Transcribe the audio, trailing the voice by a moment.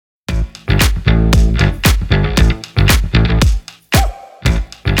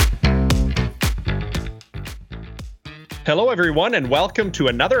Hello, everyone, and welcome to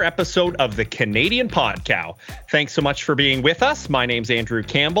another episode of the Canadian Podcow. Thanks so much for being with us. My name's Andrew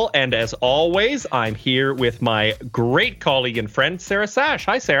Campbell, and as always, I'm here with my great colleague and friend, Sarah Sash.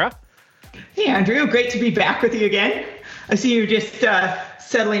 Hi, Sarah. Hey, Andrew. Great to be back with you again. I see you're just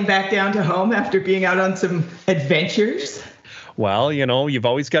settling back down to home after being out on some adventures. Well, you've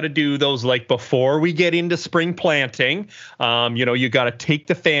always got to do those, like, before we get into spring planting. You got to take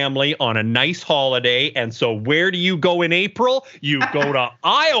the family on a nice holiday. And so where do you go in April? You go to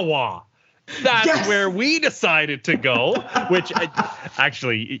Iowa. That's where we decided to go, which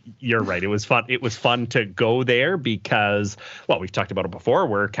actually, you're right. It was fun. It was fun to go there because, well, we've talked about it before.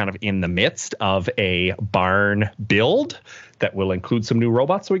 We're kind of in the midst of a barn build that will include some new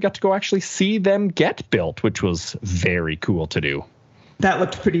robots. So we got to go actually see them get built, which was very cool to do. That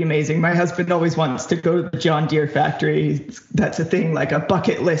looked pretty amazing. My husband always wants to go to the John Deere factory. That's a thing, like a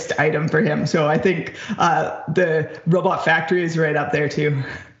bucket list item for him. So I think the robot factory is right up there too.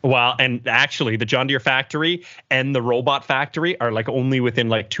 Well, and actually the John Deere factory and the robot factory are like only within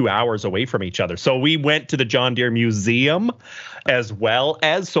like 2 hours away from each other. So we went to the John Deere museum as well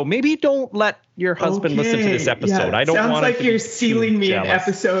as, so maybe don't let your husband listen to this episode. Yeah, I don't want to. Sounds like you're sealing me jealous. An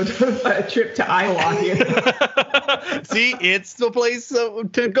episode of a trip to Iowa here. See, it's the place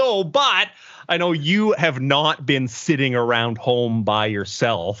to go, but I know you have not been sitting around home by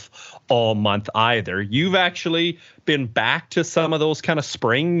yourself all month either. You've actually been back to some of those kind of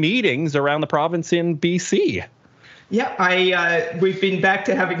spring meetings around the province in BC. Yeah, we've been back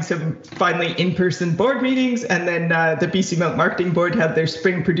to having some finally in-person board meetings, and then the BC Milk Marketing Board had their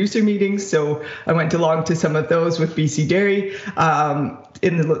spring producer meetings, so I went along to some of those with BC Dairy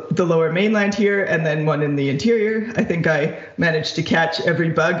in the lower mainland here, and then one in the interior. I think I managed to catch every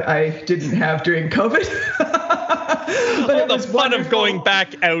bug I didn't have during COVID. But it was the fun of going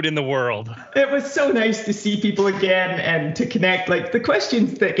back out in the world. It was so nice to see people again and to connect. Like the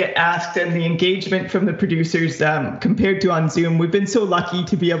questions that get asked and the engagement from the producers compared to on Zoom. We've been so lucky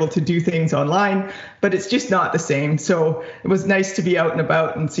to be able to do things online, but it's just not the same. So it was nice to be out and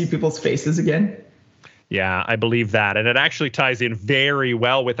about and see people's faces again. Yeah, I believe that. And it actually ties in very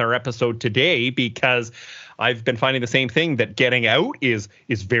well with our episode today because I've been finding the same thing, that getting out is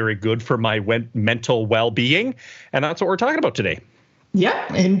very good for my mental well-being. And that's what we're talking about today.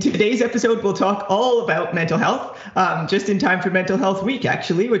 Yeah, in today's episode, we'll talk all about mental health, just in time for Mental Health Week,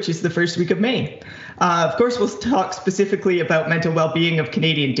 actually, which is the first week of May. Of course, we'll talk specifically about mental well-being of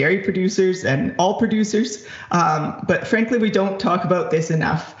Canadian dairy producers and all producers. But frankly, we don't talk about this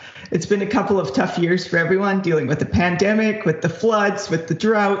enough. It's been a couple of tough years for everyone, dealing with the pandemic, with the floods, with the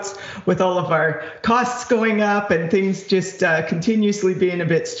droughts, with all of our costs going up and things just continuously being a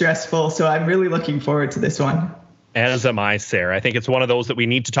bit stressful. So I'm really looking forward to this one. As am I, Sarah. I think it's one of those that we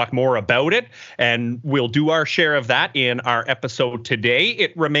need to talk more about it, and we'll do our share of that in our episode today.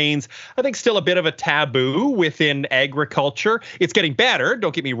 It remains, I think, still a bit of a taboo within agriculture. It's getting better,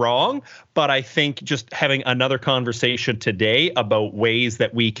 don't get me wrong, but I think just having another conversation today about ways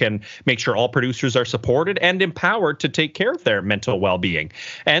that we can make sure all producers are supported and empowered to take care of their mental well-being.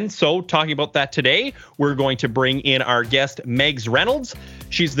 And so, talking about that today, we're going to bring in our guest, Megs Reynolds.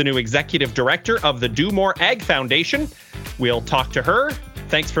 She's the new executive director of the Do More Ag Foundation. We'll talk to her.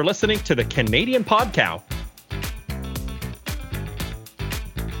 Thanks for listening to the Canadian Podcow.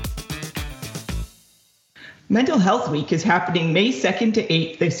 Mental Health Week is happening May 2nd to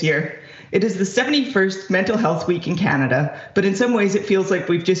 8th this year. It is the 71st Mental Health Week in Canada, but in some ways it feels like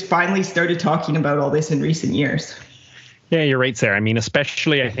we've just finally started talking about all this in recent years. Yeah, you're right, Sarah. I mean,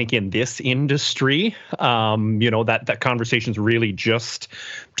 especially I think in this industry, that conversation's really just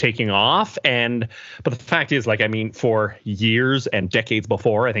taking off. But the fact is, for years and decades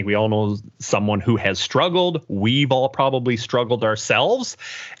before, I think we all know someone who has struggled. We've all probably struggled ourselves.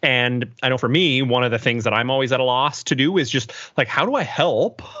 And I know for me, one of the things that I'm always at a loss to do is just like, how do I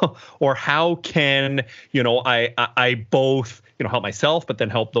help? Or how can, I both help myself, but then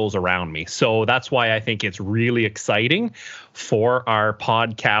help those around me. So that's why I think it's really exciting for our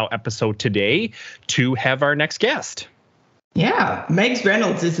Podcow episode today to have our next guest. Yeah, Megs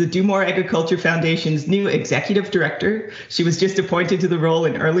Reynolds is the Do More Agriculture Foundation's new executive director. She was just appointed to the role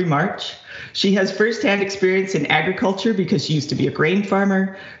in early March. She has firsthand experience in agriculture because she used to be a grain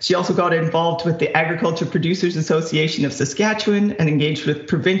farmer. She also got involved with the Agriculture Producers Association of Saskatchewan and engaged with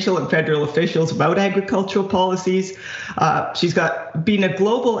provincial and federal officials about agricultural policies. She's been a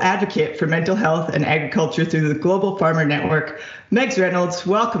global advocate for mental health and agriculture through the Global Farmer Network. Megs Reynolds,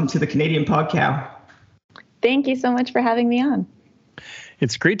 welcome to the Canadian Podcow. Thank you so much for having me on.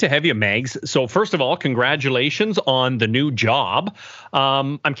 It's great to have you, Megs. So first of all, congratulations on the new job.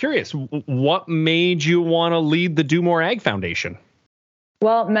 I'm curious, what made you want to lead the Do More Ag Foundation?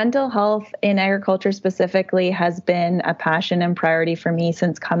 Well, mental health in agriculture specifically has been a passion and priority for me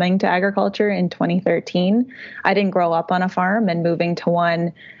since coming to agriculture in 2013. I didn't grow up on a farm, and moving to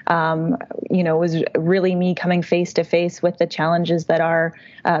one, was really me coming face to face with the challenges that are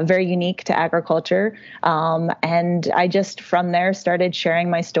very unique to agriculture. And I just from there started sharing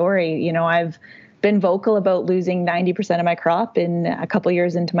my story. I've been vocal about losing 90% of my crop in a couple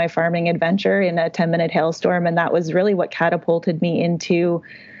years into my farming adventure in a 10-minute hailstorm. And that was really what catapulted me into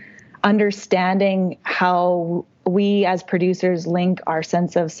understanding how we as producers link our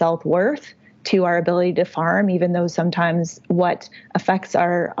sense of self-worth to our ability to farm, even though sometimes what affects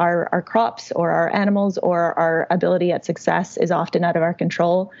our crops or our animals or our ability at success is often out of our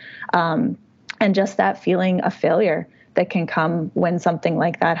control. And just that feeling of failure that can come when something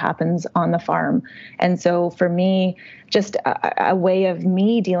like that happens on the farm. And so for me, just a way of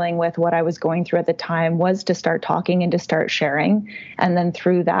me dealing with what I was going through at the time was to start talking and to start sharing. And then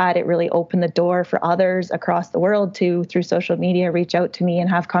through that, it really opened the door for others across the world to, through social media, reach out to me and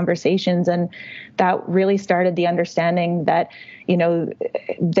have conversations. And that really started the understanding that,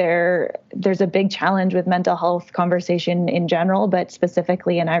 there's a big challenge with mental health conversation in general, but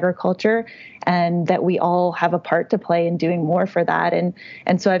specifically in agriculture, and that we all have a part to play in doing more for that.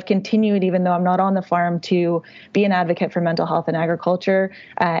 And so I've continued, even though I'm not on the farm, to be an advocate for mental health in agriculture,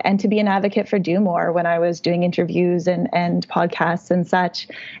 and to be an advocate for Do More when I was doing interviews and podcasts and such.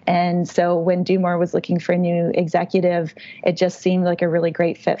 And so when Do More was looking for a new executive, it just seemed like a really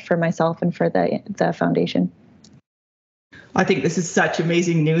great fit for myself and for the foundation. I think this is such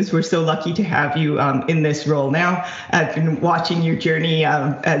amazing news. We're so lucky to have you in this role now. I've been watching your journey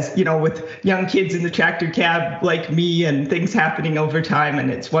as, with young kids in the tractor cab like me and things happening over time.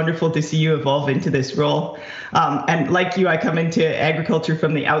 And it's wonderful to see you evolve into this role. And like you, I come into agriculture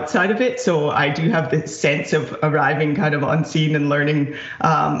from the outside of it. So I do have this sense of arriving kind of unseen and learning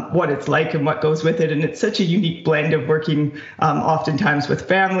what it's like and what goes with it. And it's such a unique blend of working oftentimes with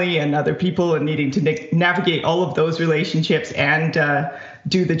family and other people and needing to navigate all of those relationships and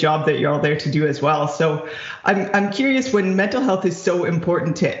do the job that you're all there to do as well. So I'm curious, when mental health is so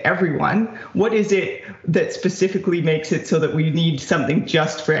important to everyone, what is it that specifically makes it so that we need something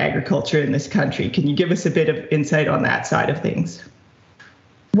just for agriculture in this country? Can you give us a bit of insight on that side of things?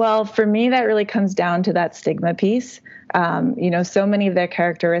 Well, for me, that really comes down to that stigma piece. So many of their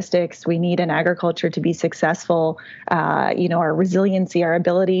characteristics we need in agriculture to be successful, our resiliency, our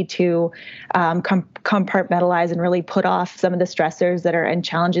ability to compartmentalize and really put off some of the stressors that are and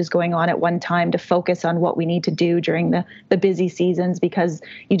challenges going on at one time to focus on what we need to do during the busy seasons, because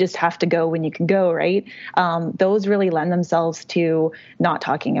you just have to go when you can go, right? Those really lend themselves to not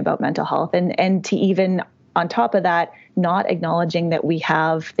talking about mental health and to even on top of that, not acknowledging that we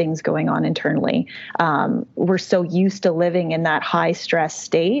have things going on internally. We're so used to living in that high stress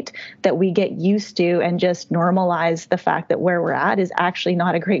state that we get used to and just normalize the fact that where we're at is actually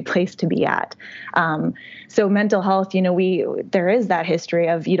not a great place to be at. So mental health, there is that history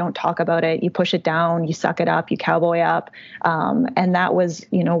of you don't talk about it, you push it down, you suck it up, you cowboy up. And that was,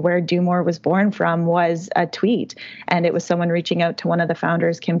 where Do More was born from, was a tweet. And it was someone reaching out to one of the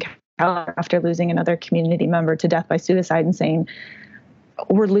founders, Kim after losing another community member to death by suicide, and saying,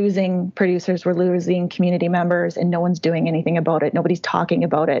 we're losing producers, we're losing community members, and no one's doing anything about it. Nobody's talking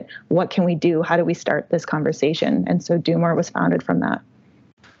about it. What can we do? How do we start this conversation? And so Do More was founded from that.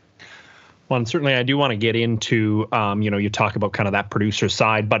 Well, and certainly I do want to get into, you talk about kind of that producer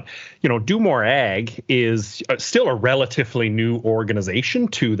side, but, Do More Ag is still a relatively new organization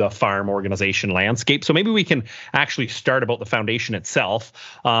to the farm organization landscape. So maybe we can actually start about the foundation itself.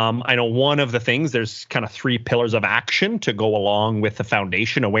 I know one of the things, there's kind of 3 pillars of action to go along with the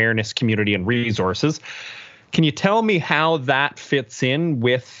foundation: awareness, community, and resources. Can you tell me how that fits in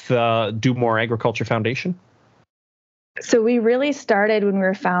with Do More Agriculture Foundation? So we really started when we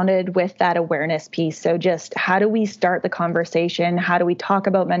were founded with that awareness piece. So just how do we start the conversation? How do we talk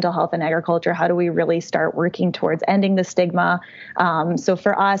about mental health in agriculture? How do we really start working towards ending the stigma? So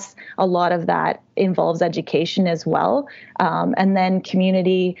for us, a lot of that involves education as well. And then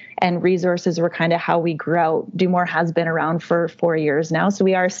community and resources were kind of how we grew out. Do More has been around for 4 years now. So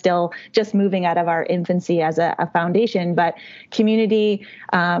we are still just moving out of our infancy as a foundation. But community,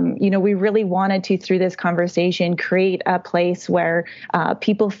 we really wanted to, through this conversation, create a place where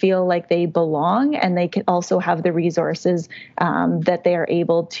people feel like they belong, and they can also have the resources that they are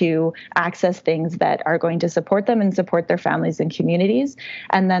able to access things that are going to support them and support their families and communities.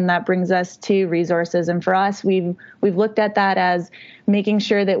 And then that brings us to resources. And for us, we've looked at that as making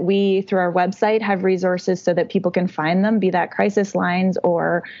sure that we, through our website, have resources so that people can find them, be that crisis lines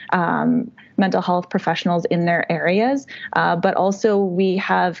or mental health professionals in their areas. But also we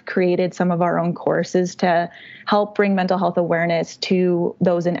have created some of our own courses to help bring mental health awareness to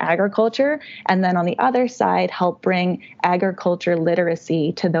those in agriculture. And then on the other side, help bring agriculture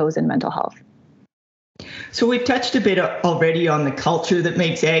literacy to those in mental health. So we've touched a bit already on the culture that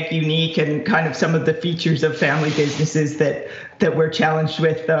makes ag unique and kind of some of the features of family businesses that we're challenged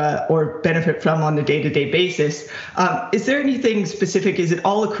with or benefit from on a day-to-day basis. Is there anything specific? Is it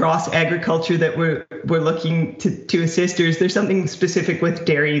all across agriculture that we're looking to assist, or is there something specific with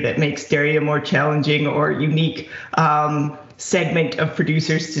dairy that makes dairy a more challenging or unique segment of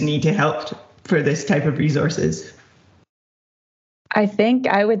producers to need to help for this type of resources? I think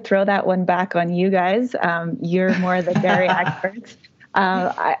I would throw that one back on you guys. You're more the dairy experts.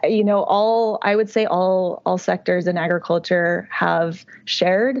 I would say all sectors in agriculture have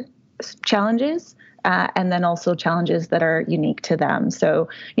shared challenges and then also challenges that are unique to them. So,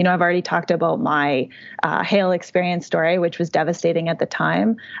 I've already talked about my hail experience story, which was devastating at the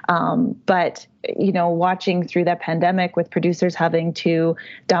time. But watching through that pandemic with producers having to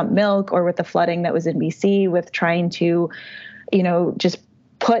dump milk, or with the flooding that was in BC, with trying to just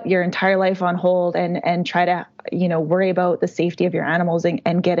put your entire life on hold and try to, worry about the safety of your animals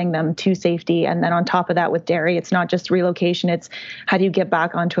and getting them to safety. And then on top of that, with dairy, it's not just relocation, it's how do you get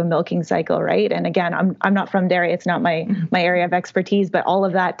back onto a milking cycle, right? And again, I'm not from dairy, it's not my area of expertise, but all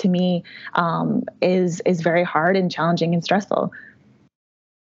of that to me is very hard and challenging and stressful.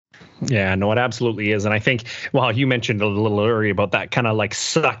 Yeah, no, it absolutely is. And I think, well, you mentioned a little earlier about that kind of like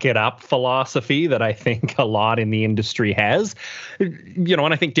suck it up philosophy that I think a lot in the industry has, and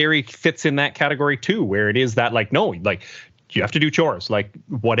I think dairy fits in that category too, where it is that you have to do chores, like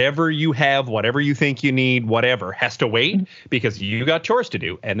whatever you have, whatever you think you need, whatever has to wait because you got chores to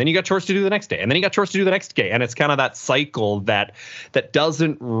do. And then you got chores to do the next day. And then you got chores to do the next day. And it's kind of that cycle that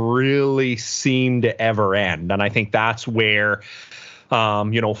doesn't really seem to ever end. And I think that's where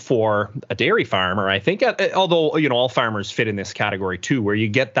for a dairy farmer, I think, although, all farmers fit in this category too, where you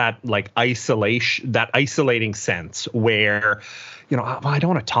get that like isolating sense where, I don't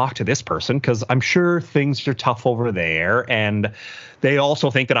want to talk to this person because I'm sure things are tough over there. And they also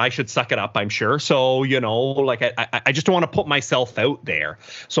think that I should suck it up, I'm sure. So, I just don't want to put myself out there.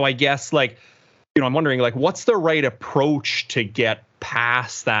 So I guess I'm wondering what's the right approach to get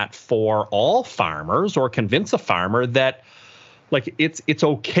past that for all farmers, or convince a farmer that it's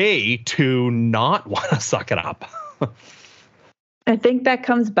okay to not want to suck it up. I think that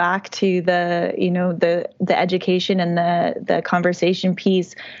comes back to the education and the conversation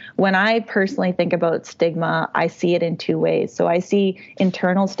piece. When I personally think about stigma, I see it in two ways. So I see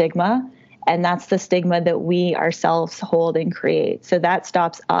internal stigma, and that's the stigma that we ourselves hold and create. So that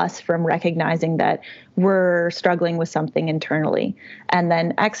stops us from recognizing that we're struggling with something internally. And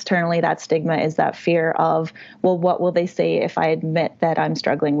then externally, that stigma is that fear of, well, what will they say if I admit that I'm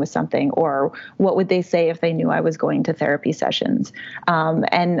struggling with something? Or what would they say if they knew I was going to therapy sessions?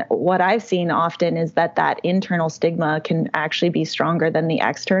 And what I've seen often is that internal stigma can actually be stronger than the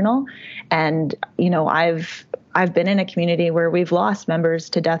external. And, I've been in a community where we've lost members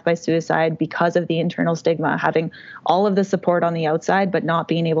to death by suicide because of the internal stigma, having all of the support on the outside, but not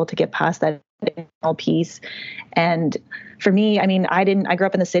being able to get past that internal piece. And for me, I grew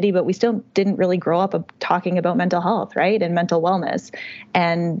up in the city, but we still didn't really grow up talking about mental health, right? And mental wellness.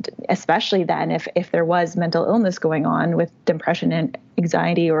 And especially then, if there was mental illness going on with depression and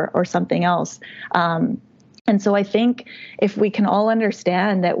anxiety or something else. And so I think if we can all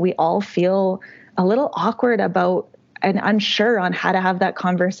understand that we all feel a little awkward about and unsure on how to have that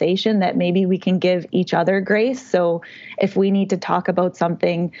conversation, that maybe we can give each other grace. So if we need to talk about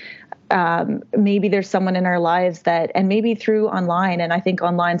something, maybe there's someone in our lives that, and maybe through online, and I think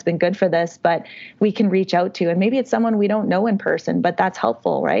online's been good for this, but we can reach out to, and maybe it's someone we don't know in person, but that's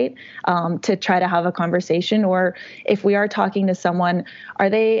helpful, right? To try to have a conversation. Or if we are talking to someone, are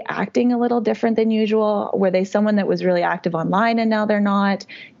they acting a little different than usual? Were they someone that was really active online and now they're not?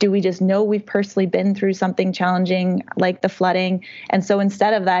 Do we just know we've personally been through something challenging like the flooding? And so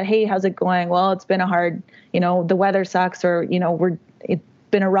instead of that, hey, how's it going? Well, it's been a hard, the weather sucks, or, it's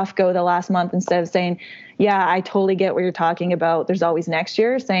been a rough go the last month, instead of saying, yeah, I totally get what you're talking about, there's always next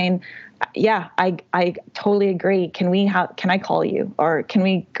year, saying, yeah, I totally agree. Can I call you, or can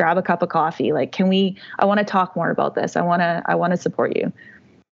we grab a cup of coffee? I want to talk more about this. I want to support you.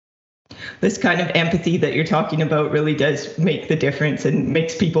 this kind of empathy that you're talking about really does make the difference and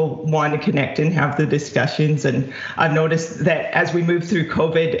makes people want to connect and have the discussions. And I've noticed that as we move through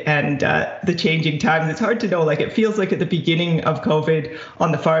COVID and the changing times, it's hard to know. Like, it feels like at the beginning of COVID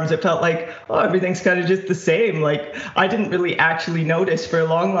on the farms, it felt like, oh, everything's kind of just the same. Like, I didn't really actually notice for a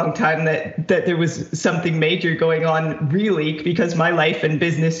long, long time that there was something major going on, really, because my life and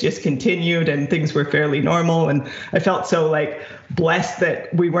business just continued and things were fairly normal. And I felt so like blessed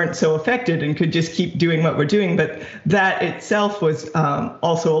that we weren't so affected and could just keep doing what we're doing. But that itself was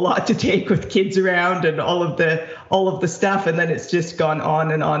also a lot to take, with kids around and all of the stuff. And then it's just gone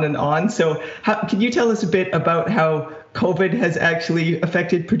on and on and on. So can you tell us a bit about how COVID has actually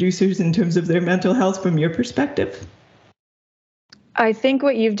affected producers in terms of their mental health from your perspective? I think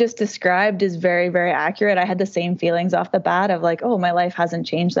what you've just described is very, very accurate. I had the same feelings off the bat of like, oh, my life hasn't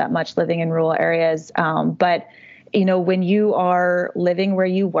changed that much living in rural areas. But, when you are living where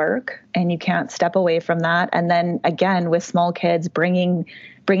you work and you can't step away from that, and then again, with small kids, bringing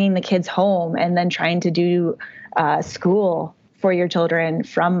the kids home and then trying to do school for your children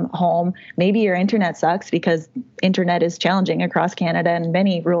from home. Maybe your internet sucks because internet is challenging across Canada and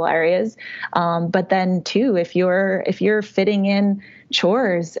many rural areas. But then too, if you're fitting in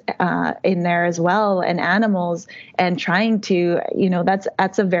chores in there as well, and animals, and trying to,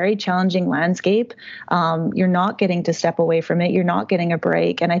 that's a very challenging landscape. You're not getting to step away from it. You're not getting a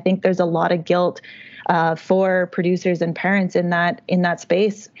break. And I think there's a lot of guilt for producers and parents in that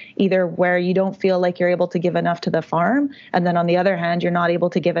space, either where you don't feel like you're able to give enough to the farm, and then on the other hand, you're not able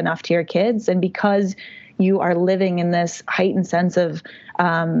to give enough to your kids. And because you are living in this heightened sense of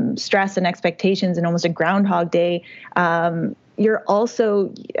stress and expectations and almost a Groundhog Day, you're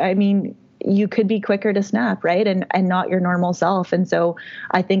also, you could be quicker to snap, right? And not your normal self. And so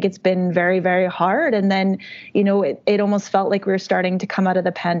I think it's been very, very hard. And then, it almost felt like we were starting to come out of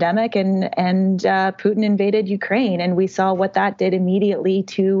the pandemic, and Putin invaded Ukraine. And we saw what that did immediately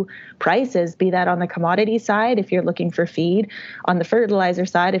to prices, be that on the commodity side, if you're looking for feed, on the fertilizer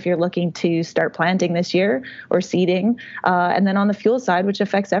side, if you're looking to start planting this year or seeding, and then on the fuel side, which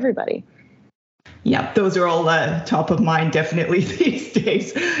affects everybody. Yeah, those are all top of mind definitely these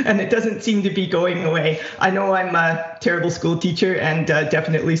days, and it doesn't seem to be going away. I know I'm a terrible school teacher and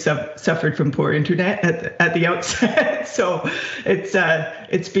definitely suffered from poor internet at the outset. So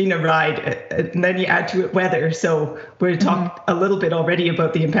it's been a ride, and then you add to it weather. So we're talking a little bit already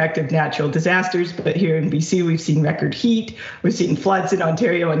about the impact of natural disasters, but here in BC we've seen record heat, we've seen floods in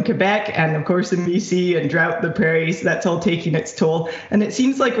Ontario and Quebec, and of course in BC, and drought in the prairies. That's all taking its toll, and it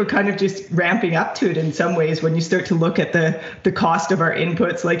seems like we're kind of just ramping up to it in some ways when you start to look at the cost of our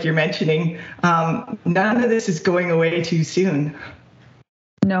inputs, like you're mentioning. None of this is going away too soon.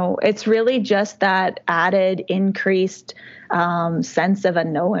 No, it's really just that added increased sense of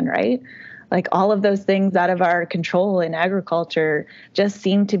unknown, right? Like all of those things out of our control in agriculture just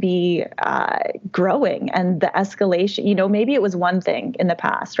seem to be growing, and the escalation, maybe it was one thing in the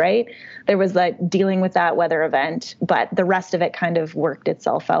past, right? There was like dealing with that weather event, but the rest of it kind of worked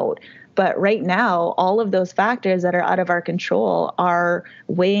itself out. But right now, all of those factors that are out of our control are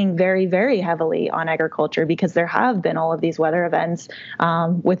weighing very, very heavily on agriculture, because there have been all of these weather events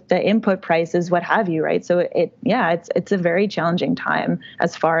with the input prices, what have you, right? So it's a very challenging time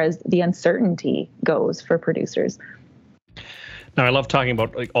as far as the uncertainty goes for producers. Now, I love talking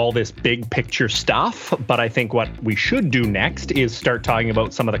about like all this big picture stuff, but I think what we should do next is start talking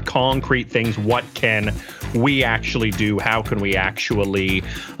about some of the concrete things. What can we actually do? How can we actually,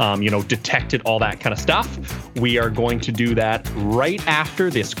 detect it, all that kind of stuff? We are going to do that right after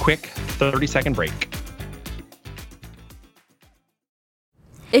this quick 30-second break.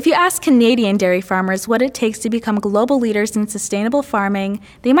 If you ask Canadian dairy farmers what it takes to become global leaders in sustainable farming,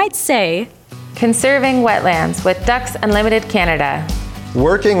 they might say, conserving wetlands with Ducks Unlimited Canada.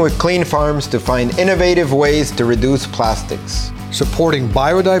 Working with clean farms to find innovative ways to reduce plastics. Supporting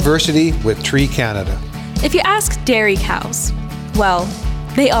biodiversity with Tree Canada. If you ask dairy cows, well,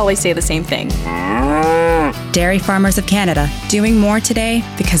 they always say the same thing. Dairy Farmers of Canada, doing more today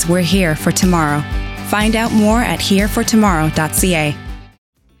because we're here for tomorrow. Find out more at herefortomorrow.ca.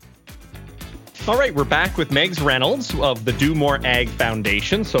 All right, we're back with Megs Reynolds of the Do More Ag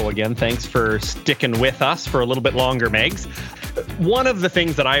Foundation. So again, thanks for sticking with us for a little bit longer, Megs. One of the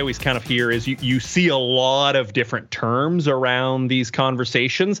things that I always kind of hear is you see a lot of different terms around these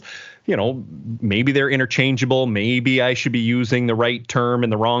conversations. Maybe they're interchangeable. Maybe I should be using the right term in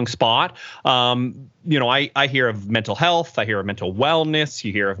the wrong spot. I hear of mental health. I hear of mental wellness.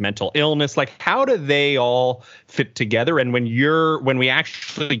 You hear of mental illness. Like, how do they all fit together? And when we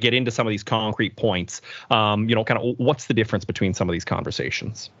actually get into some of these concrete points, kind of what's the difference between some of these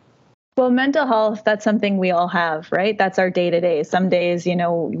conversations? Well, mental health, that's something we all have, right? That's our day to day. Some days,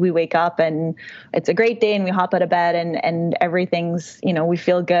 we wake up and it's a great day and we hop out of bed and everything's, we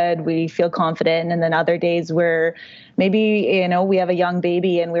feel good, we feel confident. And then other days where maybe, we have a young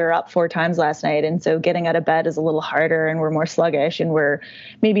baby and we were up 4 times last night. And so getting out of bed is a little harder and we're more sluggish and we're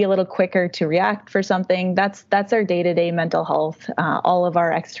maybe a little quicker to react for something. That's our day to day mental health. All of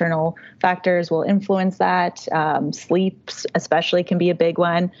our external factors will influence that. Sleep especially can be a big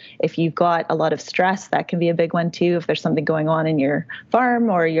one. If you've got a lot of stress, that can be a big one too, if there's something going on in your farm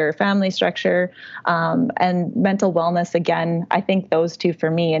or your family structure. And mental wellness, again, I think those two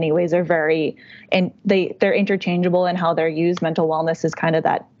for me anyways are they're interchangeable in how they're used. Mental wellness is kind of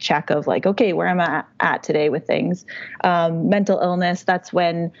that check of like, okay, where am I at today with things? Mental illness, that's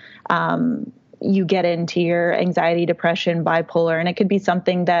when you get into your anxiety, depression, bipolar, and it could be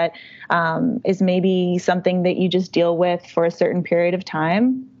something that is maybe something that you just deal with for a certain period of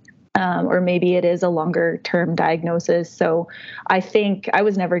time. Or maybe it is a longer term diagnosis. So I think I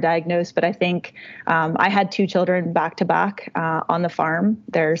was never diagnosed, but I think I had 2 children back to back on the farm.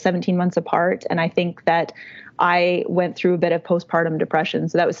 They're 17 months apart. And I think that I went through a bit of postpartum depression.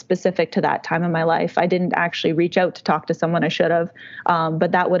 So that was specific to that time in my life. I didn't actually reach out to talk to someone. I should have,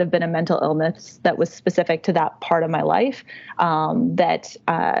 but that would have been a mental illness that was specific to that part of my life, that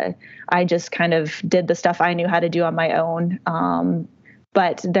I just kind of did the stuff I knew how to do on my own.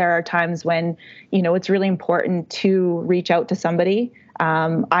 But there are times when, it's really important to reach out to somebody.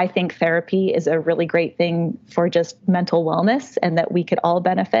 I think therapy is a really great thing for just mental wellness and that we could all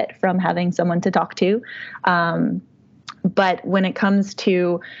benefit from having someone to talk to. But when it comes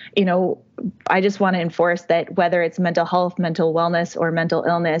to, I just want to enforce that whether it's mental health, mental wellness, or mental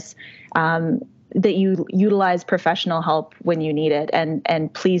illness, that you utilize professional help when you need it,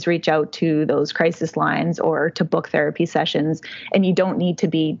 and please reach out to those crisis lines or to book therapy sessions. And you don't need to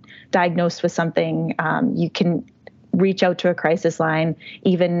be diagnosed with something. You can reach out to a crisis line,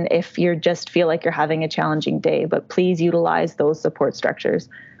 even if you just feel like you're having a challenging day, but please utilize those support structures.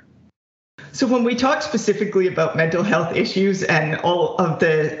 So when we talk specifically about mental health issues and all of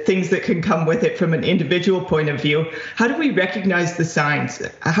the things that can come with it from an individual point of view, how do we recognize the signs?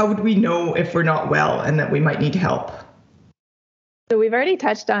 How would we know if we're not well and that we might need help? So we've already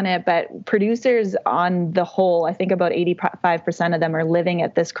touched on it, but producers on the whole, I think about 85% of them are living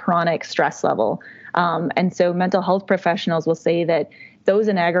at this chronic stress level. And so mental health professionals will say that those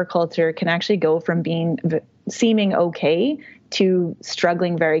in agriculture can actually go from seeming okay to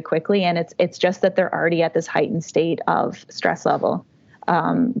struggling very quickly. And it's just that they're already at this heightened state of stress level.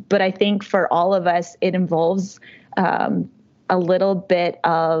 But I think for all of us, it involves a little bit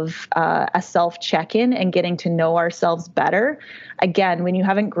of a self check-in and getting to know ourselves better. Again, when you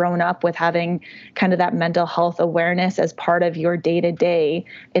haven't grown up with having kind of that mental health awareness as part of your day-to-day,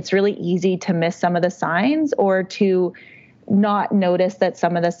 it's really easy to miss some of the signs or to not notice that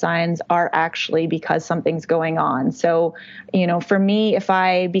some of the signs are actually because something's going on. So, for me, if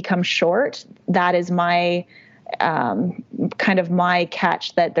I become short, that is my kind of my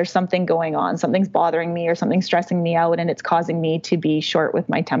catch that there's something going on, something's bothering me or something's stressing me out, and it's causing me to be short with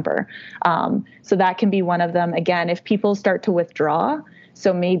my temper. So that can be one of them. Again, if people start to withdraw,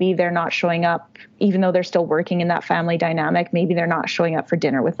 so maybe they're not showing up, even though they're still working in that family dynamic, maybe they're not showing up for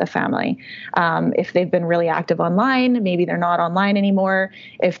dinner with the family. If they've been really active online, maybe they're not online anymore.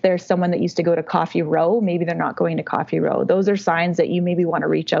 If there's someone that used to go to Coffee Row, maybe they're not going to Coffee Row. Those are signs that you maybe want to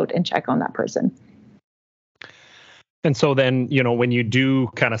reach out and check on that person. And so then, when you do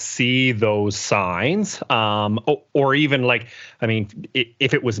kind of see those signs, or even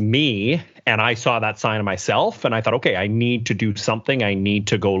if it was me and I saw that sign of myself and I thought, okay, I need to do something, I need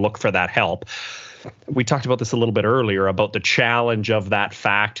to go look for that help. We talked about this a little bit earlier about the challenge of that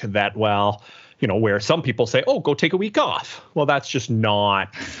fact that, where some people say, oh, go take a week off. Well, that's just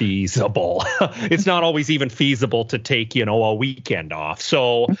not feasible. It's not always even feasible to take, a weekend off.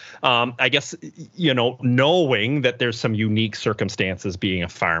 So I guess, knowing that there's some unique circumstances being a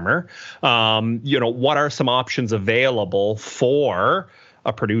farmer, what are some options available for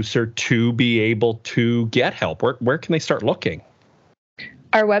a producer to be able to get help? Where can they start looking?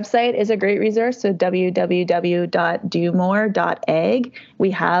 Our website is a great resource, so www.domore.ag.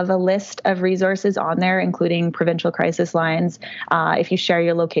 We have a list of resources on there, including provincial crisis lines. If you share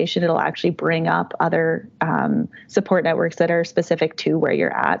your location, it'll actually bring up other support networks that are specific to where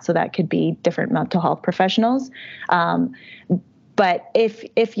you're at. So that could be different mental health professionals. But But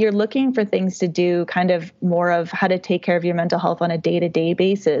if you're looking for things to do, kind of more of how to take care of your mental health on a day-to-day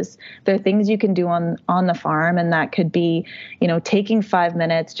basis, there are things you can do on the farm, and that could be, taking 5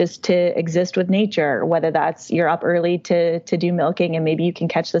 minutes just to exist with nature, whether that's you're up early to do milking and maybe you can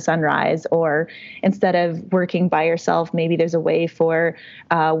catch the sunrise, or instead of working by yourself, maybe there's a way for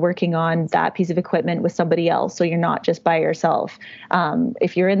working on that piece of equipment with somebody else, so you're not just by yourself.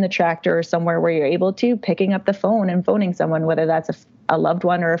 If you're in the tractor or somewhere where you're able to, picking up the phone and phoning someone, whether that's a loved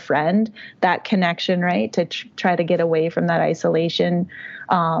one or a friend, that connection, right, to try to get away from that isolation.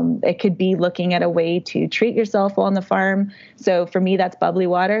 It could be looking at a way to treat yourself while on the farm. So for me, that's bubbly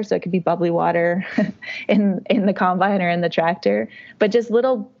water. So it could be bubbly water in the combine or in the tractor, but just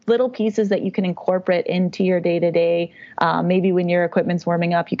little pieces that you can incorporate into your day-to-day. Maybe when your equipment's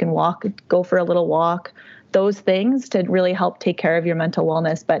warming up, you can go for a little walk. Those things to really help take care of your mental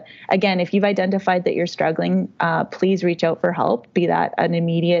wellness. But again, if you've identified that you're struggling, please reach out for help, be that an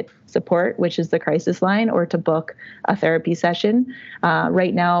immediate support, which is the crisis line, or to book a therapy session.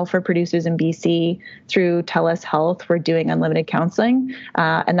 Right now for producers in BC through TELUS Health, we're doing unlimited counseling.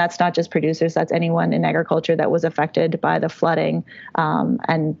 And that's not just producers, that's anyone in agriculture that was affected by the flooding.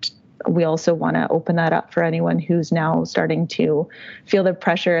 And we also want to open that up for anyone who's now starting to feel the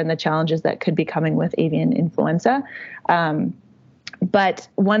pressure and the challenges that could be coming with avian influenza. But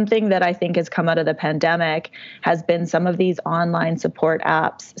one thing that I think has come out of the pandemic has been some of these online support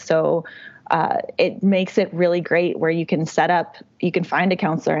apps. So it makes it really great where you can find a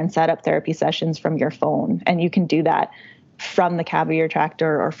counselor and set up therapy sessions from your phone. And you can do that from the cab of your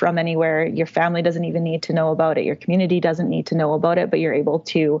tractor or from anywhere. Your family doesn't even need to know about it. Your community doesn't need to know about it, but you're able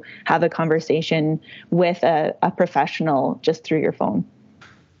to have a conversation with a professional just through your phone.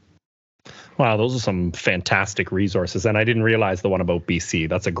 Wow, those are some fantastic resources. And I didn't realize the one about BC.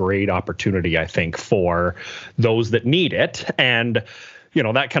 That's a great opportunity, I think, for those that need it. And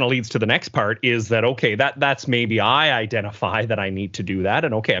that kind of leads to the next part is that, okay, that's maybe I identify that I need to do that.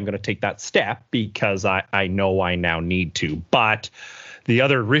 And okay, I'm going to take that step because I know I now need to. But the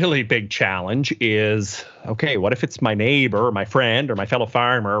other really big challenge is, okay, what if it's my neighbor or my friend or my fellow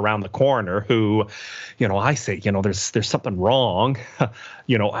farmer around the corner who, I say, there's something wrong.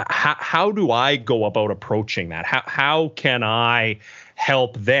 How do I go about approaching that? How can I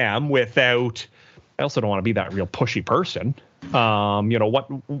help them without, I also don't want to be that real pushy person.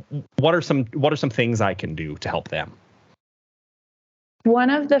 What are some things I can do to help them? One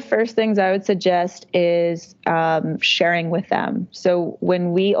of the first things I would suggest is sharing with them. So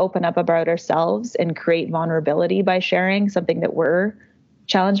when we open up about ourselves and create vulnerability by sharing something that we're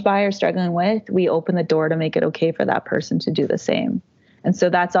challenged by or struggling with, we open the door to make it okay for that person to do the same. And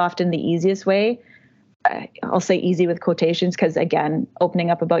so that's often the easiest way. I'll say easy with quotations because, again, opening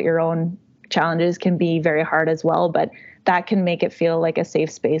up about your own challenges can be very hard as well, but that can make it feel like a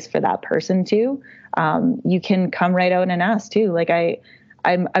safe space for that person too. You can come right out and ask too. Like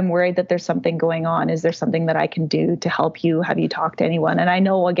I'm worried that there's something going on. Is there something that I can do to help you? Have you talked to anyone? And I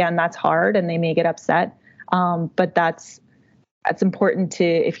know, again, that's hard and they may get upset. But that's important to,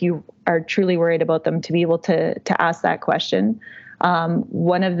 if you are truly worried about them, to be able to ask that question.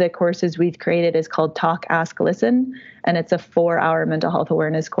 One of the courses we've created is called Talk, Ask, Listen, and it's a 4-hour mental health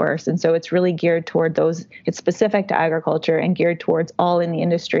awareness course. And so it's really geared toward those, it's specific to agriculture and geared towards all in the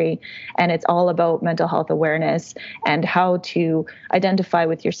industry. And it's all about mental health awareness and how to identify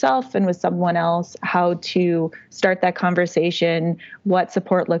with yourself and with someone else, how to start that conversation, what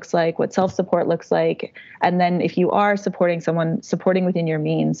support looks like, what self-support looks like. And then if you are supporting someone, supporting within your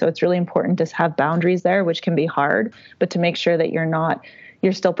means. So it's really important to have boundaries there, which can be hard, but to make sure that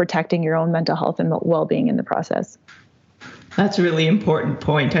you're still protecting your own mental health and well-being in the process. That's a really important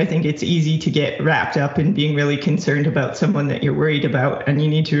point. I think it's easy to get wrapped up in being really concerned about someone that you're worried about, and you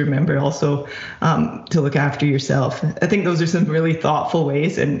need to remember also to look after yourself. I think those are some really thoughtful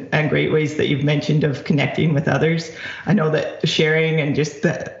ways and great ways that you've mentioned of connecting with others. I know that sharing and just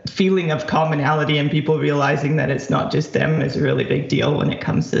the feeling of commonality and people realizing that it's not just them is a really big deal when it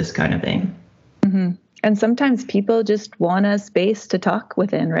comes to this kind of thing. Mm-hmm. And sometimes people just want a space to talk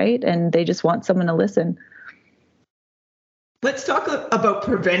within, right? And they just want someone to listen. Let's talk about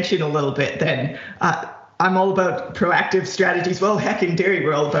prevention a little bit then. I'm all about proactive strategies. Well, heck, in dairy,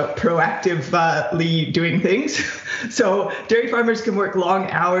 we're all about proactively doing things. So dairy farmers can work long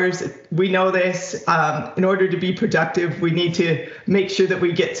hours. We know this. In order to be productive, we need to make sure that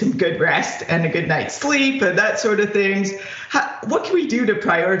we get some good rest and a good night's sleep and that sort of things. What can we do to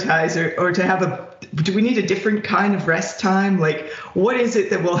prioritize or to have do we need a different kind of rest time? Like, what is it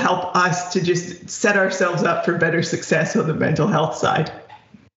that will help us to just set ourselves up for better success on the mental health side?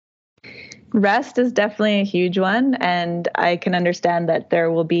 Rest is definitely a huge one, and I can understand that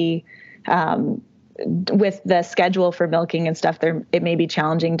there will be, with the schedule for milking and stuff, it may be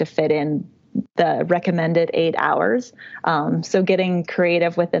challenging to fit in the recommended 8 hours. So getting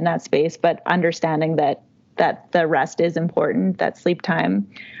creative within that space, but understanding that the rest is important, that sleep time.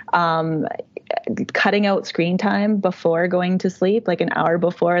 Cutting out screen time before going to sleep, like an hour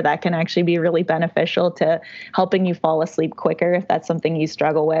before, that can actually be really beneficial to helping you fall asleep quicker if that's something you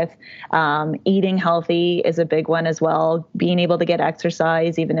struggle with. Eating healthy is a big one as well. Being able to get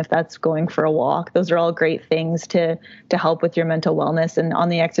exercise, even if that's going for a walk. Those are all great things to help with your mental wellness. And on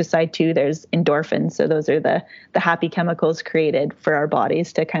the exercise too, there's endorphins. So those are the happy chemicals created for our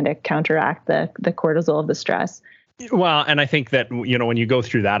bodies to kind of counteract the cortisol of the stress. Well, and I think that, when you go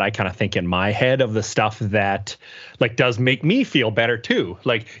through that, I kind of think in my head of the stuff that like does make me feel better too.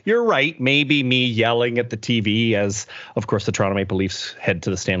 Like, you're right. Maybe me yelling at the TV as, of course, the Toronto Maple Leafs head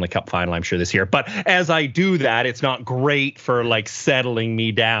to the Stanley Cup final, I'm sure, this year. But as I do that, it's not great for like settling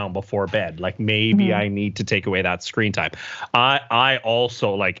me down before bed. Like, maybe I need to take away that screen time. I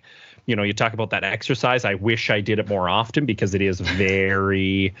also like, you talk about that exercise. I wish I did it more often because it is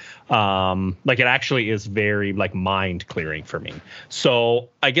very, it actually is very like mind clearing for me. So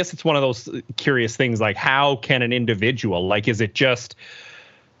I guess it's one of those curious things, like how can an individual, like, is it just,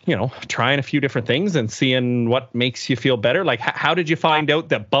 trying a few different things and seeing what makes you feel better? Like, how did you find out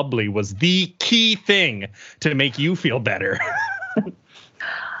that bubbly was the key thing to make you feel better?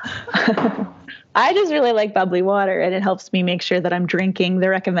 I just really like bubbly water, and it helps me make sure that I'm drinking the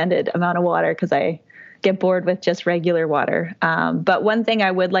recommended amount of water because I get bored with just regular water. But one thing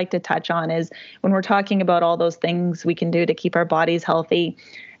I would like to touch on is when we're talking about all those things we can do to keep our bodies healthy,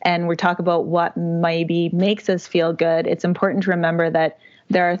 and we talk about what maybe makes us feel good, it's important to remember that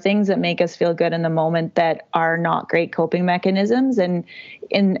there are things that make us feel good in the moment that are not great coping mechanisms. And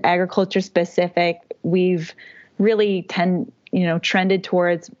in agriculture specific, we've really trended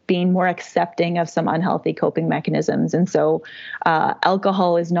towards being more accepting of some unhealthy coping mechanisms. And so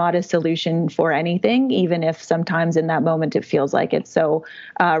alcohol is not a solution for anything, even if sometimes in that moment it feels like it. So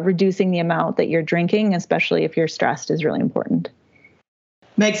reducing the amount that you're drinking, especially if you're stressed, is really important.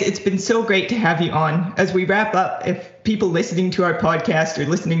 Megs, it's been so great to have you on. As we wrap up, if people listening to our podcast are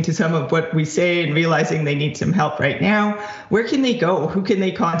listening to some of what we say and realizing they need some help right now, where can they go? Who can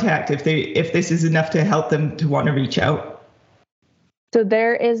they contact if this is enough to help them to want to reach out? So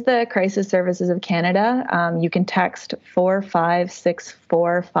there is the Crisis Services of Canada. You can text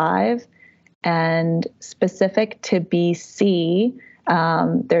 45645, and specific to BC,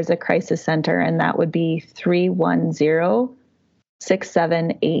 there's a crisis center, and that would be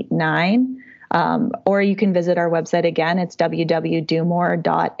 310-6789. Or you can visit our website again. It's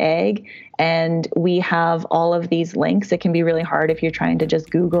www.domore.ag. And we have all of these links. It can be really hard if you're trying to just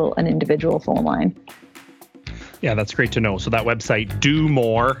Google an individual phone line. Yeah, that's great to know. So that website,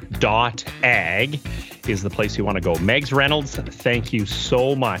 domore.ag, is the place you want to go. Megs Reynolds, thank you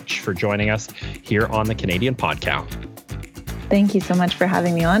so much for joining us here on the Canadian Podcast. Thank you so much for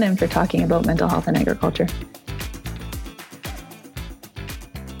having me on and for talking about mental health and agriculture.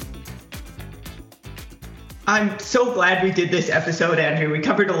 I'm so glad we did this episode, Andrew. We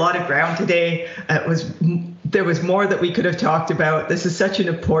covered a lot of ground today. There was more that we could have talked about. This is such an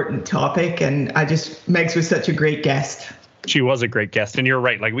important topic, and Megs was such a great guest. She was a great guest, and you're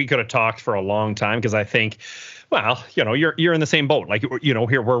right. Like, we could have talked for a long time because I think, well, you're in the same boat. Like,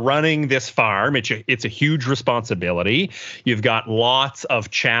 here we're running this farm. It's a huge responsibility. You've got lots of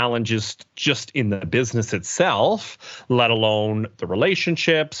challenges just in the business itself, let alone the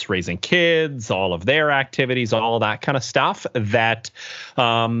relationships, raising kids, all of their activities, all of that kind of stuff that,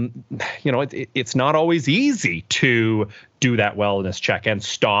 it's not always easy to do that wellness check and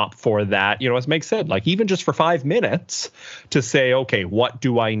stop for that, as Meg said, like even just for 5 minutes to say, okay, what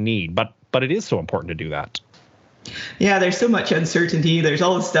do I need? But it is so important to do that. Yeah, there's so much uncertainty. There's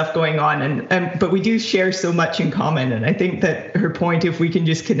all this stuff going on, but we do share so much in common. And I think that her point, if we can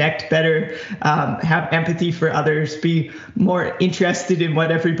just connect better, have empathy for others, be more interested in what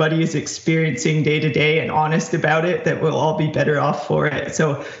everybody is experiencing day to day and honest about it, that we'll all be better off for it.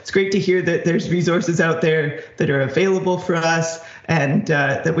 So it's great to hear that there's resources out there that are available for us and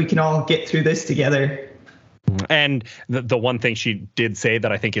that we can all get through this together. And the one thing she did say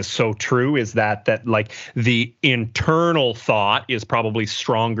that I think is so true is that like the internal thought is probably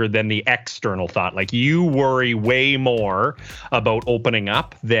stronger than the external thought. Like you worry way more about opening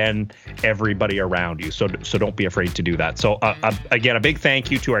up than everybody around you. So don't be afraid to do that. So again, a big thank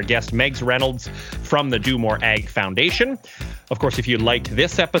you to our guest, Megs Reynolds from the Do More Ag Foundation. Of course, if you liked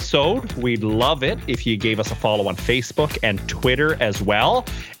this episode, we'd love it if you gave us a follow on Facebook and Twitter as well.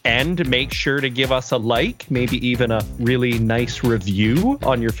 And make sure to give us a like, maybe even a really nice review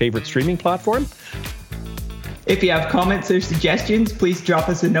on your favorite streaming platform. If you have comments or suggestions, please drop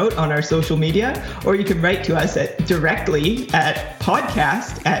us a note on our social media, or you can write to us directly at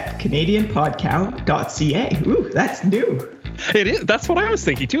podcast@canadianpodcow.ca. Ooh, that's new. It is. That's what I was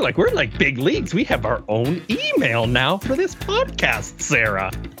thinking too. Like, we're like big leagues. We have our own email now for this podcast,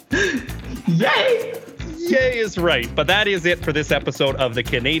 Sarah. Yay! Yay is right. But that is it for this episode of the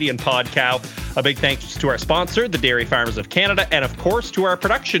Canadian Pod Cow. A big thanks to our sponsor, the Dairy Farmers of Canada, and of course to our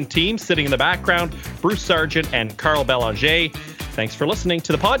production team sitting in the background, Bruce Sargent and Carl Belanger. Thanks for listening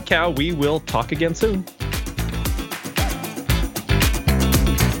to the Pod Cow. We will talk again soon.